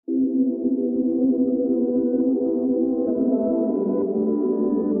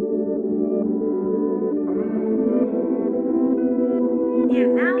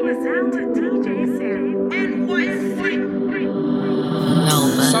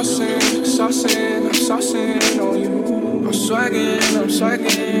Saucing on you. I'm swagging,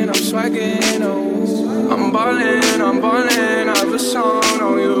 oh. I'm ballin', Iverson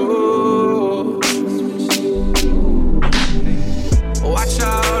on you. Watch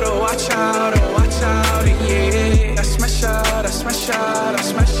out, yeah. I smash out,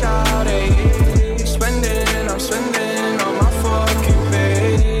 yeah. I'm spending on my fucking pay.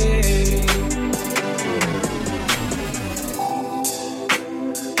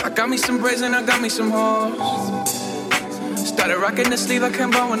 I got me some braids and I got me some hoes. Started rocking the sleeve, I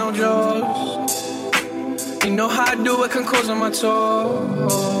can't buy with no jaws. You know how I do it, can close on my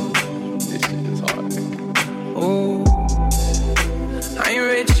toes. This shit is hard. Ooh. I ain't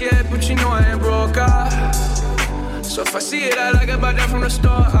rich yet, but you know I ain't broke, so if I see it, I like it, buy that from the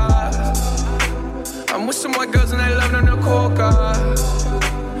store, I'm with some white girls and they love them to coca.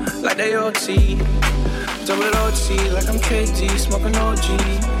 Like they OT, double OT, like I'm KD, smoking OG.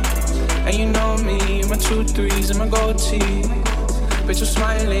 And you know me, my 2 3s and my gold tee. Bet you're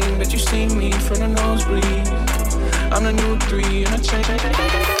smiling, bet you see me from the nosebleed. I'm the new 3 and I change.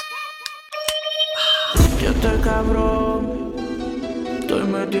 Ya estoy cabrón, estoy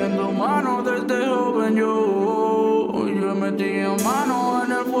metiendo mano desde joven yo. Yo metí mano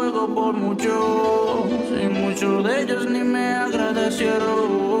en el fuego por mucho. Y muchos de ellos ni me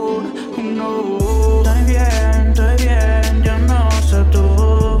agradecieron. No, estoy bien, yo no sé tú.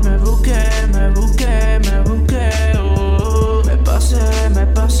 Me busqué, oh. Me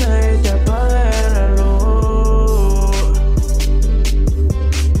pasé y te apagué el reloj.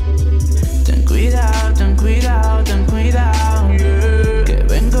 Ten cuidado, yeah. Que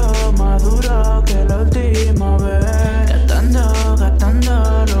vengo más duro que la última vez.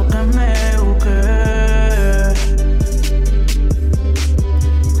 Gastando lo que me busqué.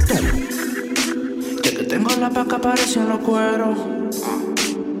 Ya que tengo la paca apareció en los cueros.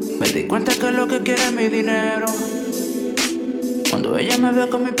 Me di cuenta que lo que quiere es mi dinero. Cuando ella me ve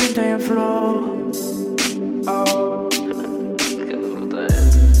con mi pinta y en flow. Oh, qué bruta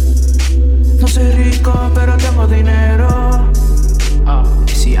es. No soy rico, pero tengo dinero.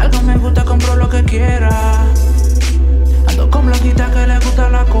 Y si algo me gusta, compro lo que quiera. Ando con blanquita que le gusta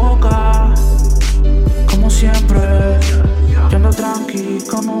la coca. Como siempre, yo ando tranqui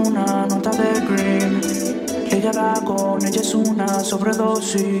con una nota de green. Ella da con ella es una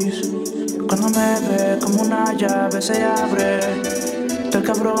sobredosis. Cuando me ve como una llave se abre. Estoy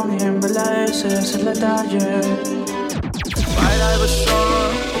cabrón y en verdad ese es el detalle. White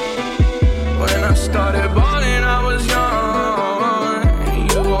Iverson. When I started balling, I was young.